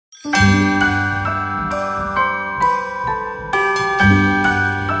The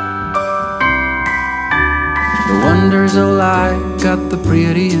wonders of life got the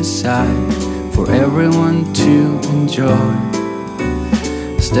prettiest side for everyone to enjoy.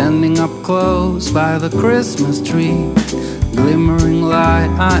 Standing up close by the Christmas tree, glimmering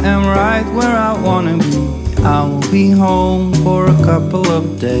light, I am right where I wanna be. I will be home for a couple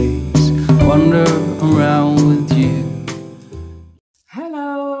of days, wander around with you.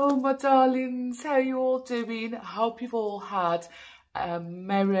 Hello my darlings, how you all doing? I hope you've all had a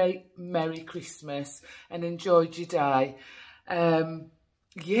merry Christmas and enjoyed your day.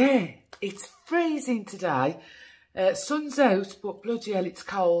 Yeah, it's freezing today. Sun's out, but bloody hell it's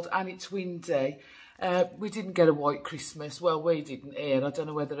cold and it's windy. We didn't get a white Christmas. Well, we didn't here. I don't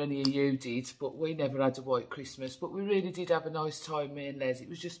know whether any of you did, but we never had a white Christmas. But we really did have a nice time, me and Les. It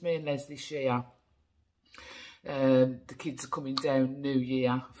was just me and Les this year. The kids are coming down New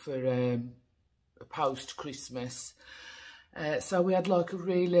Year for a post-Christmas. So we had like a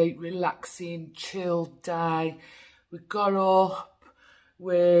really relaxing, chilled day. We got up,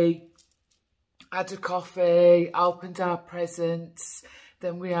 we had a coffee, opened our presents,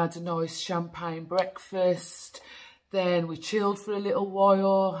 then we had a nice champagne breakfast, then we chilled for a little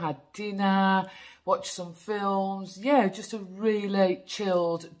while, had dinner, watched some films. Yeah, just a really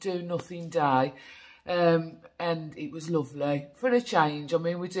chilled, do-nothing day. And it was lovely for a change. I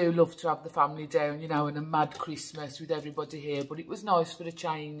mean, we do love to have the family down, you know, and a mad Christmas with everybody here, but it was nice for a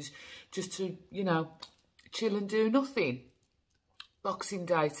change just to, you know, chill and do nothing. Boxing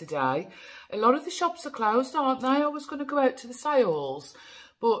Day today. A lot of the shops are closed, aren't they? I was going to go out to the sales,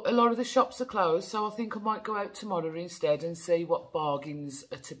 but a lot of the shops are closed, so I think I might go out tomorrow instead and see what bargains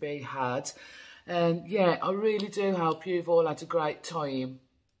are to be had. And yeah, I really do hope you've all had a great time.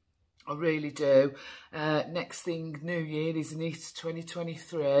 I really do. Next thing, New Year, isn't it?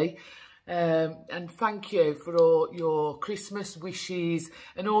 2023. And thank you for all your Christmas wishes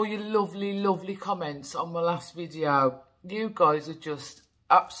and all your lovely comments on my last video. You guys are just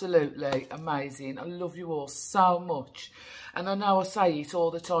absolutely amazing. I love you all so much. And I know I say it all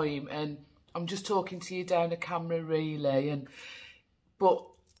the time and I'm just talking to you down the camera really. But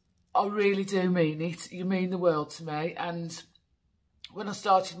I really do mean it. You mean the world to me. And when I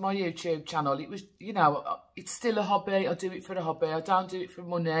started my YouTube channel, it was, you know, it's still a hobby. I do it for a hobby. I don't do it for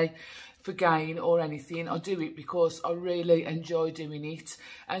money, for gain or anything. I do it because I really enjoy doing it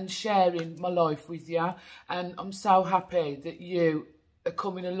and sharing my life with you. And I'm so happy that you are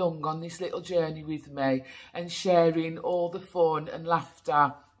coming along on this little journey with me and sharing all the fun and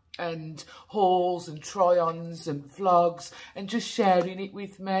laughter and hauls and try-ons and vlogs and just sharing it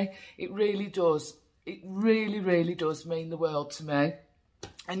with me. It really does. It really does mean the world to me.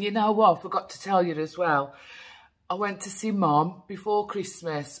 And you know what? I forgot to tell you as well. I went to see Mum before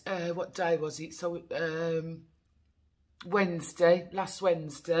Christmas. What day was it? So, Wednesday, last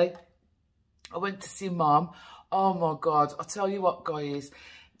Wednesday. I went to see Mum. Oh my God. I tell you what, guys.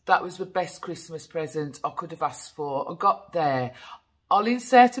 That was the best Christmas present I could have asked for. I got there. I'll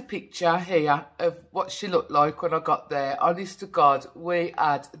insert a picture here of what she looked like when I got there. Honest to God, we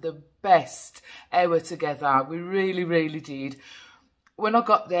had the best hour together. We really did. When I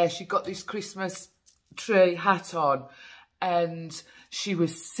got there, she got this Christmas tree hat on and she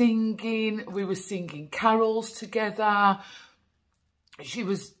was singing. We were singing carols together. She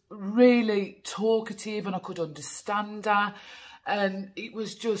was really talkative and I could understand her. And it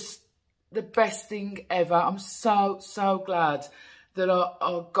was just the best thing ever. I'm so glad that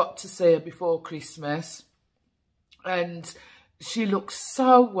I got to see her before Christmas. And she looked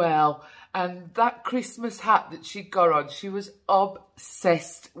so well. And that Christmas hat that she got on, she was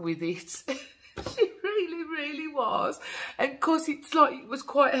obsessed with it. She really was. And because it's like, it was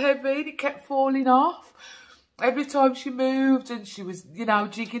quite heavy and it kept falling off. Every time she moved and she was, you know,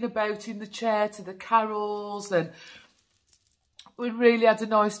 jigging about in the chair to the carols. And we really had a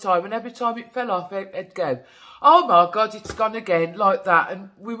nice time. And every time it fell off, it'd go, oh my God, it's gone again, like that.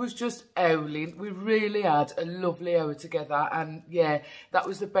 And we was just howling. We really had a lovely hour together. And yeah, that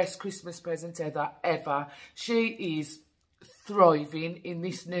was the best Christmas present ever. She is thriving in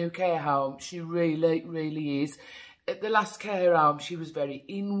this new care home. She really is. At the last care home, she was very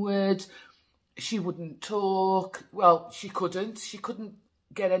inward. She wouldn't talk. Well, she couldn't. She couldn't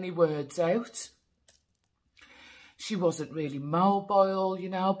get any words out. She wasn't really mobile, you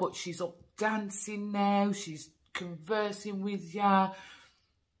know, but she's up dancing now. She's conversing with you.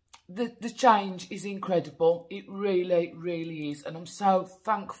 The change is incredible. It really is. And I'm so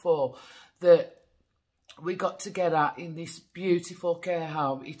thankful that we got together in this beautiful care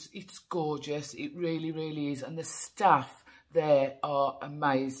home. It's gorgeous. It really is. And the staff They are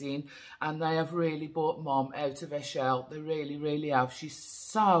amazing, and they have really brought Mum out of her shell. They really, really have. She's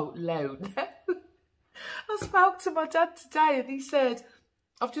so loud now. I spoke to my dad today and he said,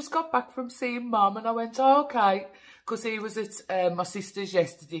 I've just got back from seeing Mum, and I went, oh, okay, because he was at my sister's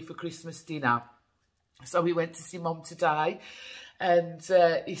yesterday for Christmas dinner. So we went to see Mum today, and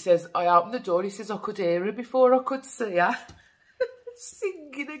he says, I opened the door, he says, I could hear her before I could see her.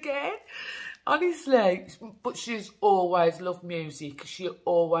 Singing again. Honestly, but she's always loved music. She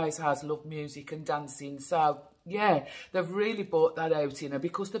always has loved music and dancing. So, yeah, they've really brought that out in her,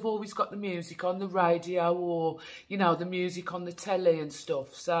 because they've always got the music on the radio, or, you know, the music on the telly and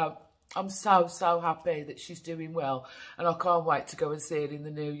stuff. So I'm so, so happy that she's doing well, and I can't wait to go and see her in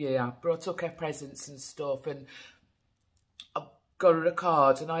the new year. But I took her presents and stuff, and I got her a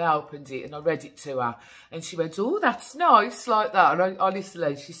card, and I opened it and I read it to her, and she went, oh, that's nice, like that. And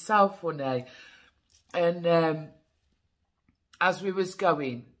honestly, she's so funny. And as we was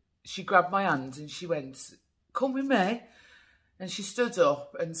going, she grabbed my hand and she went, come with me. And she stood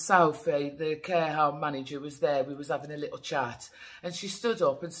up, and Sophie, the care home manager, was there. We was having a little chat, and she stood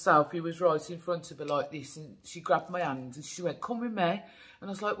up, and Sophie was right in front of her like this, and she grabbed my hand and she went, come with me. And I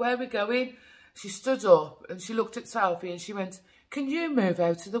was like, where are we going? She stood up and she looked at Sophie and she went, can you move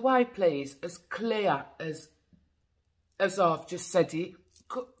out of the way, please? As clear as I've just said it.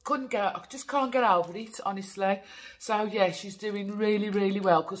 I just can't get over it, honestly. So, yeah, she's doing really, really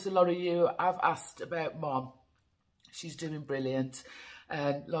well, because a lot of you have asked about Mum. She's doing brilliant.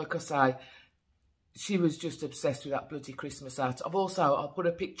 And like I say, she was just obsessed with that bloody Christmas hat. I'll put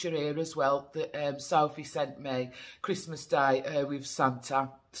a picture here as well that Sophie sent me Christmas Day with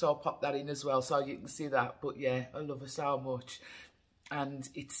Santa. So I'll pop that in as well so you can see that. But yeah, I love her so much. And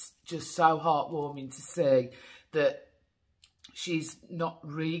it's just so heartwarming to see that she's not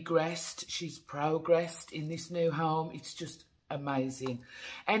regressed, she's progressed in this new home. It's just amazing.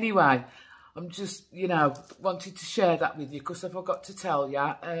 Anyway, I'm just, you know, wanted to share that with you, because I forgot to tell you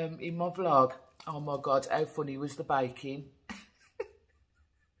in my vlog, oh my God, how funny was the baking.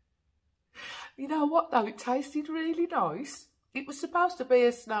 You know what though, it tasted really nice. It was supposed to be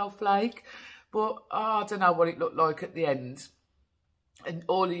a snowflake, but I don't know what it looked like at the end. And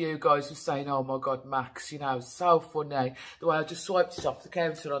all of you guys were saying, oh my God, Max, you know, so funny. The way I just swiped it off the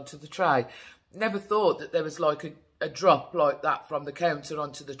counter onto the tray. Never thought that there was like a drop like that from the counter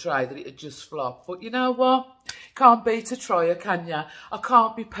onto the tray, that it had just flopped. But you know what? Can't beat a trier, can ya? I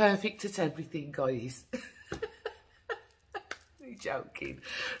can't be perfect at everything, guys. You're joking.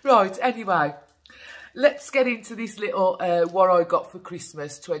 Right, anyway. Let's get into this little what I got for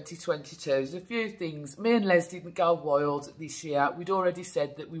Christmas 2022. There's a few things. Me and Les didn't go wild this year. We'd already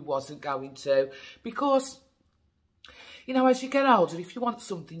said that we wasn't going to, because, you know, as you get older, if you want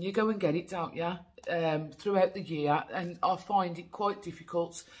something, you go and get it, don't you? Throughout the year. And I find it quite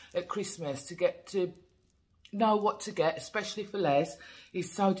difficult at Christmas to get to know what to get, especially for Les.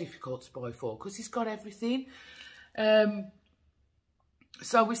 It's so difficult to buy for, because he's got everything.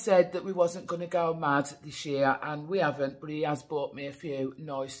 So we said that we wasn't going to go mad this year, and we haven't, but he has bought me a few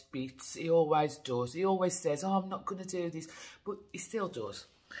nice bits. He always does. He always says, oh, I'm not going to do this, but he still does.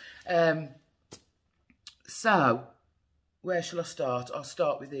 So, where shall I start? I'll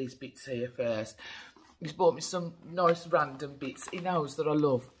start with these bits here first. He's bought me some nice random bits. He knows that I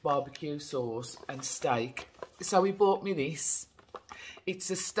love barbecue sauce and steak. So he bought me this.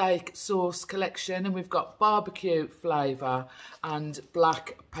 It's a steak sauce collection, and we've got barbecue flavour and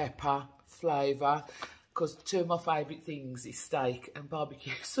black pepper flavour, because two of my favourite things is steak and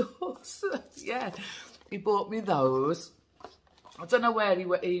barbecue sauce. Yeah, he bought me those. I don't know where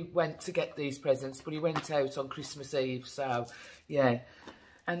he went to get these presents, but he went out on Christmas Eve, so yeah.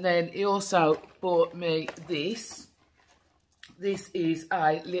 And then he also bought me this. This is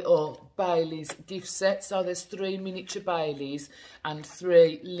a little Baileys gift set. So there's 3 miniature Baileys and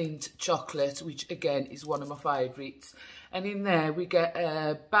 3 Lindt chocolate, which again is one of my favourites. And in there we get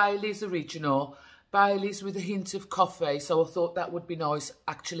a Baileys original, Baileys with a hint of coffee. So I thought that would be nice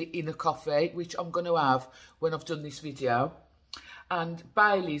actually in a coffee, which I'm going to have when I've done this video. And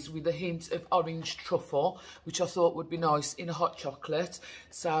Baileys with a hint of orange truffle, which I thought would be nice in a hot chocolate.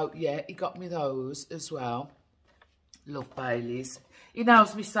 So yeah, he got me those as well. Love Baileys. He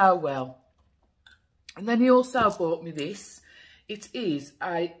knows me so well. And then he also bought me this. It is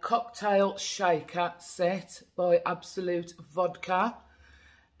a cocktail shaker set by Absolut Vodka.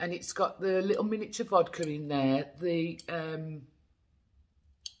 And it's got the little miniature vodka in there. The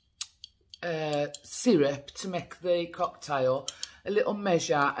syrup to make the cocktail. A little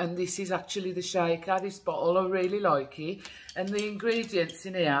measure. And this is actually the shaker. This bottle, I really like it. And the ingredients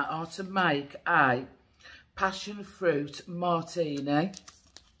in here are to make a passion fruit martini.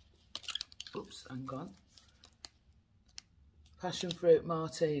 Oops, hang on. Passion fruit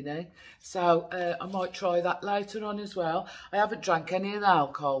martini. So I might try that later on as well. I haven't drank any of the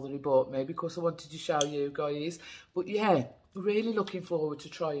alcohol that he bought me because I wanted to show you guys. But yeah, really looking forward to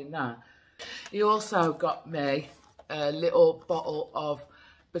trying that. He also got me a little bottle of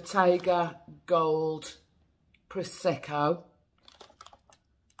Bottega Gold Prosecco.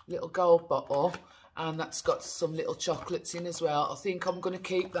 Little gold bottle. And that's got some little chocolates in as well. I think I'm going to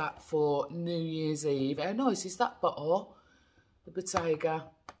keep that for New Year's Eve. How nice is that bottle? The Bottega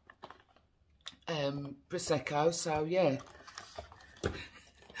Prosecco. So yeah,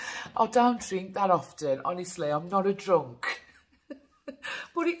 I don't drink that often, honestly. I'm not a drunk.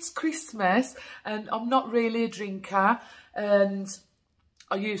 But it's Christmas and I'm not really a drinker, and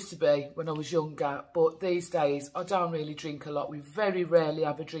I used to be when I was younger, but these days I don't really drink a lot. We very rarely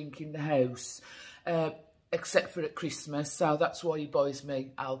have a drink in the house, except for at Christmas. So that's why he buys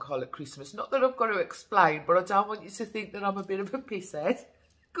me alcohol at Christmas. Not that I've got to explain, but I don't want you to think that I'm a bit of a pisshead,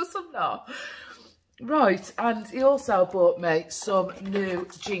 because I'm not. Right, and he also bought me some new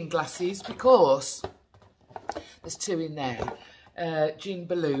gin glasses, because there's 2 in there. Gin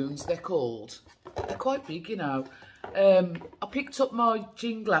balloons, they're called. They're quite big, you know. I picked up my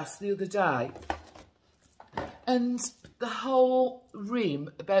gin glass the other day, and the whole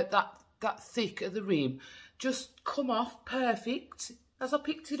rim, about that thick of the rim, just come off perfect. As I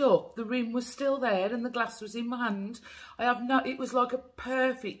picked it up, the rim was still there and the glass was in my hand. It was like a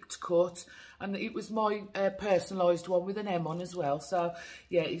perfect cut, and it was my personalised one with an M on as well. So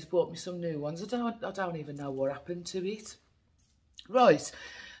yeah, he's bought me some new ones. I don't even know what happened to it. Right,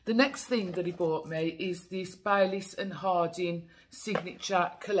 the next thing that he bought me is this Baylis and Harding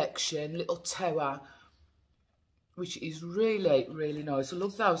Signature Collection little tower, which is really, really nice. I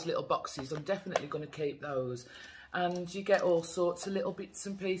love those little boxes. I'm definitely going to keep those. And you get all sorts of little bits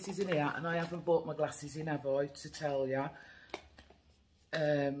and pieces in here. And I haven't bought my glasses in, have I, to tell you?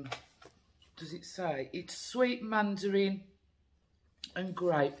 Does it say? It's sweet mandarin and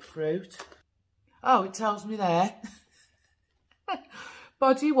grapefruit. Oh, it tells me there.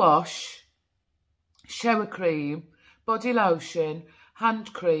 Body wash, shower cream, body lotion,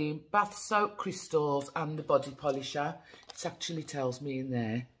 hand cream, bath soap crystals and the body polisher. It actually tells me in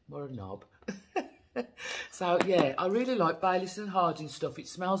there. What a knob. So yeah, I really like Baylis and Harding stuff. It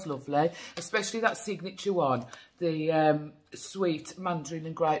smells lovely, especially that signature one, the sweet mandarin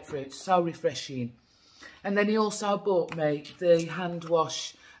and grapefruit. So refreshing. And then he also bought me the hand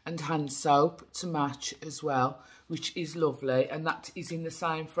wash and hand soap to match as well, which is lovely, and that is in the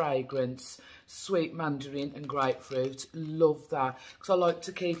same fragrance, sweet mandarin and grapefruit. Love that, because I like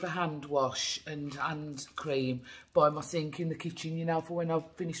to keep a hand wash and hand cream by my sink in the kitchen, you know, for when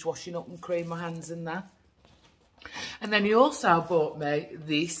I've finished washing up and cream my hands and that. And then he also bought me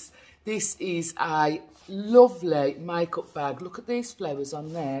this. This is a lovely makeup bag. Look at these flowers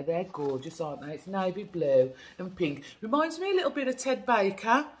on there. They're gorgeous, aren't they? It's navy blue and pink. Reminds me a little bit of Ted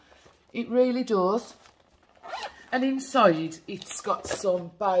Baker. It really does. And inside, it's got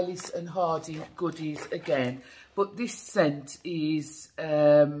some Baylis and Harding goodies again. But this scent is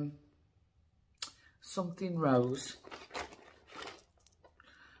something rose.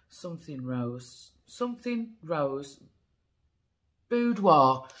 Something rose. Something rose.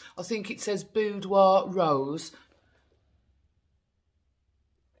 Boudoir. I think it says Boudoir Rose.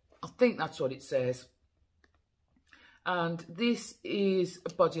 I think that's what it says. And this is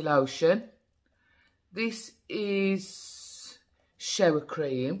a body lotion. This is shower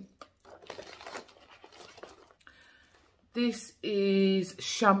cream. This is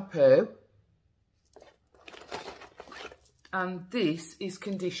shampoo. And this is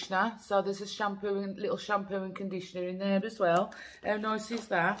conditioner. So there's a shampoo and little shampoo and conditioner in there as well. How nice is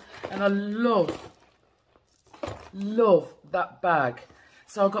that? And I love that bag.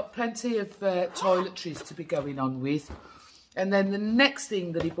 So I've got plenty of toiletries to be going on with. And then the next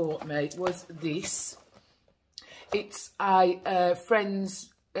thing that he bought me was this. It's a Friends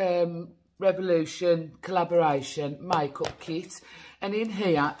Revolution collaboration makeup kit. And in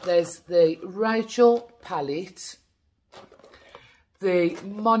here, there's the Rachel palette, the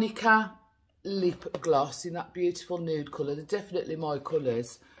Monica lip gloss in that beautiful nude colour. They're definitely my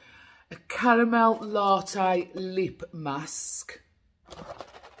colours. A caramel latte lip mask.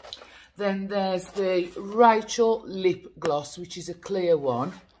 Then there's the Rachel lip gloss, which is a clear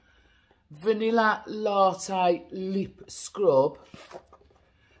one. Vanilla latte lip scrub.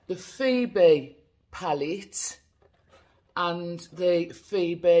 The Phoebe palette. And the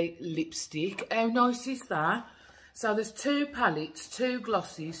Phoebe lipstick. How nice is that? So there's 2 palettes, 2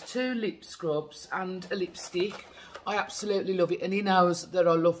 glossies, 2 lip scrubs and a lipstick. I absolutely love it, and he knows that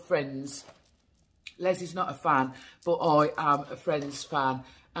I love Friends. Leslie's not a fan, but I am a Friends fan.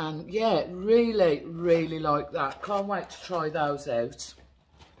 And yeah, really, really like that. Can't wait to try those out.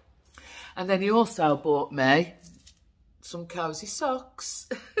 And then he also bought me some cosy socks.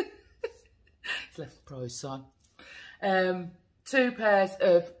 He's left the price on. 2 pairs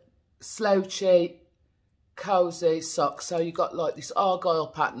of slouchy, cosy socks. So you got like this argyle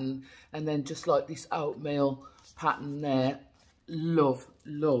pattern and then just like this oatmeal pattern there. Love,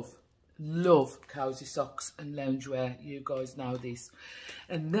 love, love cosy socks and loungewear. You guys know this.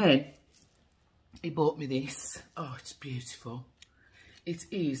 And then he bought me this. Oh, it's beautiful. It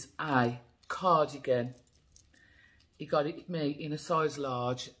is a cardigan. He got it me in a size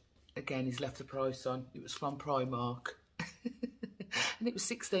large. Again, he's left the price on. It was from Primark. And it was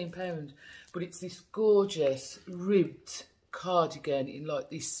 £16. But it's this gorgeous ribbed cardigan in like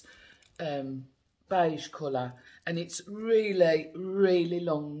this beige colour. And it's really, really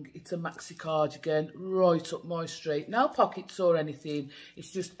long. It's a maxi cardigan right up my street. No pockets or anything.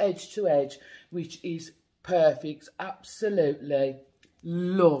 It's just edge to edge, which is perfect. Absolutely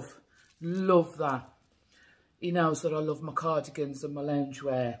love that. He knows that I love my cardigans and my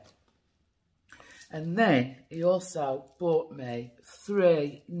loungewear. And then he also bought me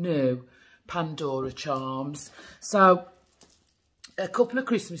 3 new Pandora charms. So a couple of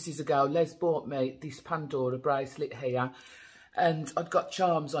Christmases ago, Les bought me this Pandora bracelet here, and I'd got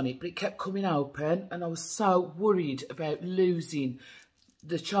charms on it, but it kept coming open, and I was so worried about losing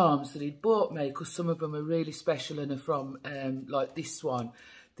the charms that he'd bought me, because some of them are really special and are from, like this one,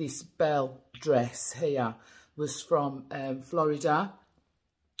 this bell dress here was from Florida,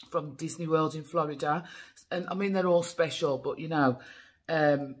 from Disney World in Florida. And I mean, they're all special, but you know,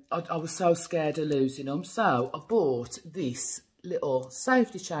 I was so scared of losing them. So I bought this little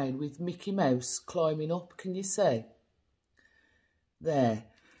safety chain with Mickey Mouse climbing up. Can you see? There.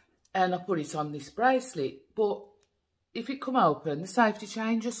 And I put it on this bracelet. But if it come open, the safety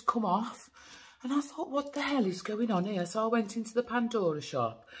chain just come off. And I thought, what the hell is going on here? So I went into the Pandora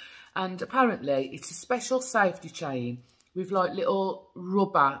shop. And apparently it's a special safety chain with like little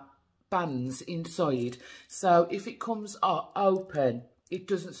rubber bands inside. So if it comes open, it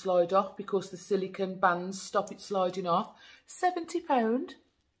doesn't slide off because the silicone bands stop it sliding off. £70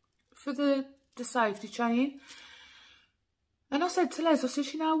 for the safety chain. And I said to Les, I said,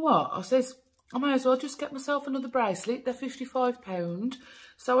 you know what? I says, I might as well just get myself another bracelet. They're £55.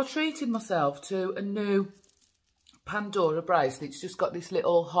 So I treated myself to a new Pandora bracelet. It's just got this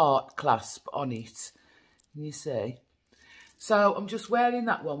little heart clasp on it. Can you see? So I'm just wearing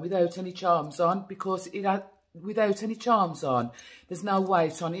that one without any charms on, because without any charms on, there's no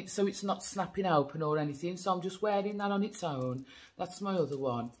weight on it, so it's not snapping open or anything. So I'm just wearing that on its own. That's my other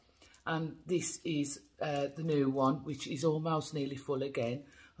one. And this is the new one, which is almost nearly full again.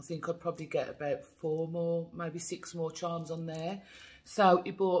 I think I'd probably get about 4 more, maybe 6 more charms on there. So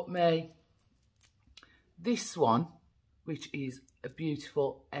he bought me this one, which is a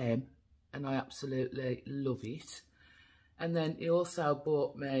beautiful M, and I absolutely love it. And then he also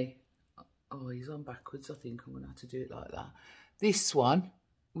bought me, oh, he's on backwards, I think I'm going to have to do it like that. This one,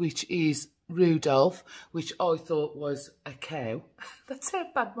 which is Rudolph, which I thought was a cow. That's how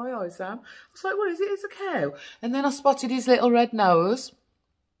bad my eyes are. I was like, what is it? It's a cow. And then I spotted his little red nose.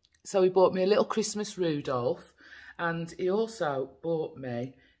 So he bought me a little Christmas Rudolph. And he also bought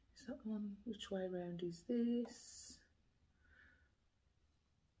me, is that one, which way around is this?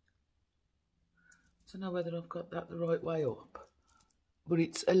 I don't know whether I've got that the right way up, but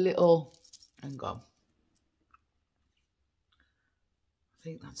it's a little, hang on, I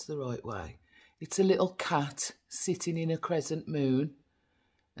think that's the right way. It's a little cat sitting in a crescent moon,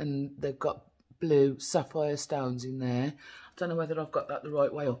 and they've got blue sapphire stones in there. I don't know whether I've got that the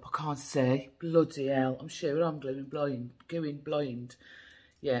right way up. I can't see. Bloody hell, I'm sure I'm going blind.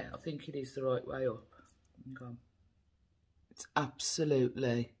 Yeah, I think it is the right way up. Hang on. It's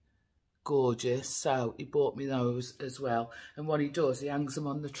absolutely gorgeous. So he bought me those as well, and what he does, he hangs them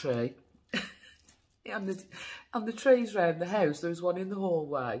on the tree. on the trees around the house. There was one in the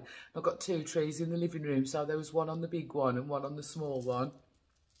hallway. I've got 2 trees in the living room, so there was one on the big one and one on the small one.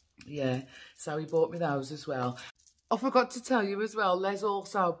 Yeah, so he bought me those as well. I forgot to tell you as well, Les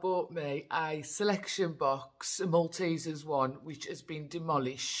also bought me a selection box, a Maltesers one, which has been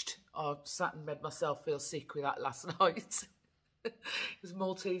demolished. I sat and made myself feel sick with that last night. It was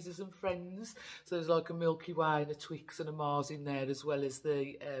Maltesers and Friends. So there's like a Milky Way and a Twix and a Mars in there, as well as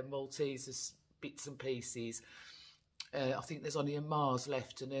the Maltesers bits and pieces. I think there's only a Mars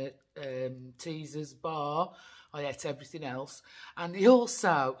left and a Teasers bar. I ate everything else. And he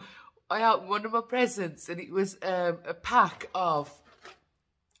also, I opened one of my presents, and it was a pack of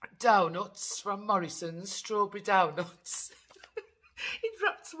donuts from Morrison's, strawberry donuts. He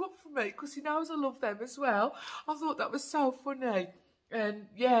wrapped them up for me because he knows I love them as well. I thought that was so funny. And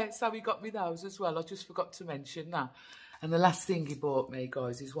yeah, so he got me those as well. I just forgot to mention that. And the last thing he bought me,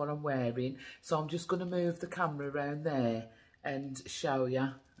 guys, is what I'm wearing. So I'm just going to move the camera around there and show you,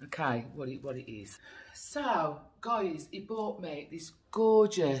 okay, what it is. So, guys, he bought me this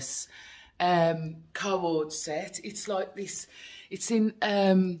gorgeous cord set. It's like this, it's in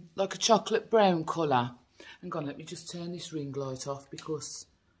like a chocolate brown colour. Hang on, let me just turn this ring light off because,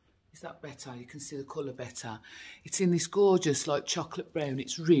 is that better? You can see the colour better. It's in this gorgeous like chocolate brown.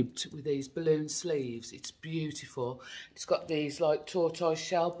 It's ribbed with these balloon sleeves. It's beautiful. It's got these like tortoise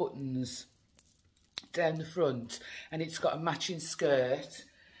shell buttons down the front, and it's got a matching skirt,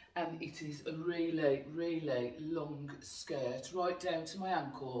 and it is a really, really long skirt right down to my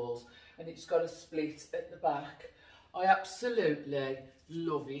ankles, and it's got a split at the back. I absolutely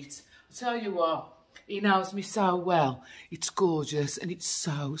love it. I'll tell you what, he knows me so well. It's gorgeous and it's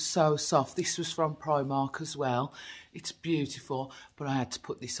so, so soft. This was from Primark as well. It's beautiful, but I had to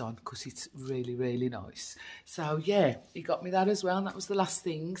put this on because it's really, really nice. So yeah, he got me that as well, and that was the last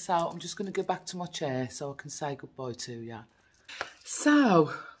thing. So I'm just going to go back to my chair so I can say goodbye to you.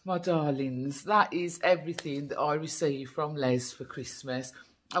 So, my darlings, that is everything that I received from Les for Christmas.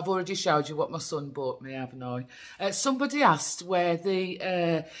 I've already showed you what my son bought me, haven't I? Somebody asked where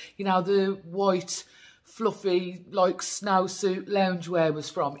the, you know, the white, fluffy, like snowsuit loungewear was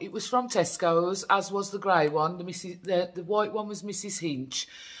from. It was from Tesco's, as was the grey one. The white one was Mrs. Hinch.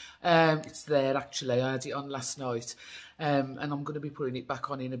 It's there, actually. I had it on last night. And I'm going to be putting it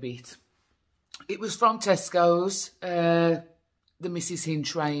back on in a bit. It was from Tesco's, the Mrs.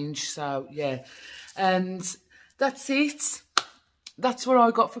 Hinch range. So, yeah. And that's it. That's what I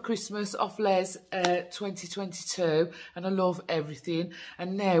got for Christmas off Les 2022, and I love everything.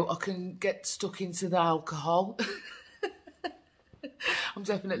 And now I can get stuck into the alcohol. I'm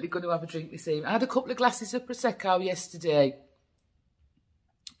definitely going to have a drink this evening. I had a couple of glasses of Prosecco yesterday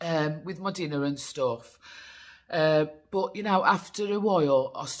with my dinner and stuff. But, you know, after a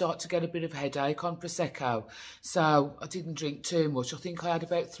while, I start to get a bit of headache on Prosecco. So I didn't drink too much. I think I had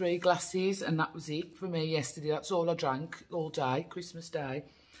about 3 glasses, and that was it for me yesterday. That's all I drank all day, Christmas Day.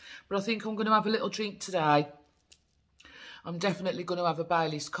 But I think I'm going to have a little drink today. I'm definitely going to have a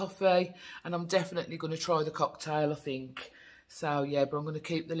Bailey's coffee, and I'm definitely going to try the cocktail, I think. So, yeah, but I'm going to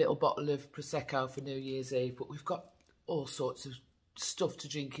keep the little bottle of Prosecco for New Year's Eve. But we've got all sorts of stuff to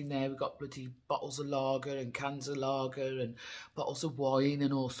drink in there. We've got bloody bottles of lager and cans of lager and bottles of wine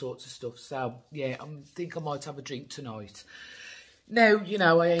and all sorts of stuff. So, yeah, I think I might have a drink tonight. Now, you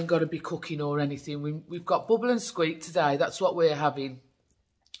know, I ain't got to be cooking or anything. We've got bubble and squeak today. That's what we're having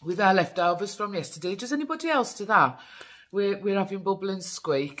with our leftovers from yesterday. Does anybody else do that? We're having bubble and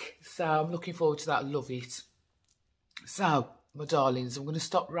squeak. So I'm looking forward to that. I love it. So, my darlings, I'm going to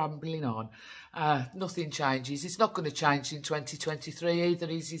stop rambling on. Nothing changes. It's not going to change in 2023 either.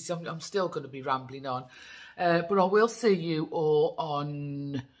 I'm still going to be rambling on. But I will see you all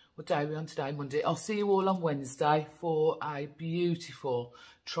on, what day are we on today? Monday. I'll see you all on Wednesday for a beautiful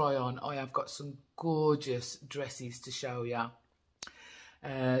try-on. I have got some gorgeous dresses to show you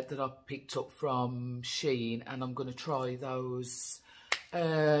that I picked up from Shein, and I'm going to try those.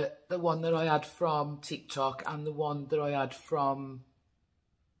 The one that I had from TikTok and the one that I had from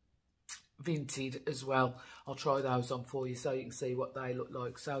Vinted as well. I'll try those on for you so you can see what they look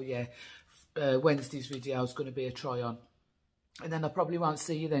like. So yeah, Wednesday's video is going to be a try on. And then I probably won't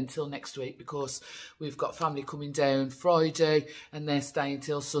see you then till next week because we've got family coming down Friday and they're staying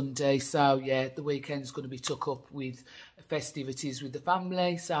till Sunday. So yeah, the weekend's going to be took up with festivities with the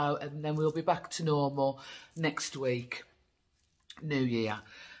family. So, and then we'll be back to normal next week. New Year.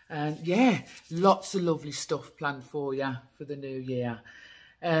 And yeah, lots of lovely stuff planned for you for the new year.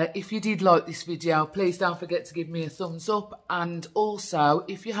 If you did like this video, please don't forget to give me a thumbs up, and also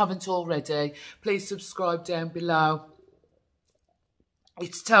if you haven't already, please subscribe down below.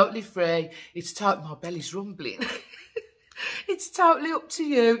 It's totally free. It's totally, my belly's rumbling. It's totally up to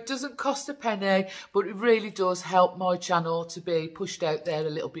you. It doesn't cost a penny, but it really does help my channel to be pushed out there a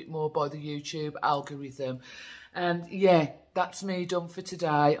little bit more by the YouTube algorithm. And yeah, that's me done for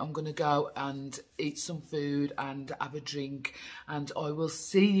today. I'm going to go and eat some food and have a drink, and I will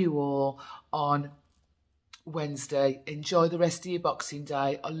see you all on Wednesday. Enjoy the rest of your Boxing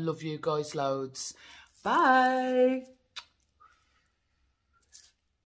Day. I love you guys loads. Bye.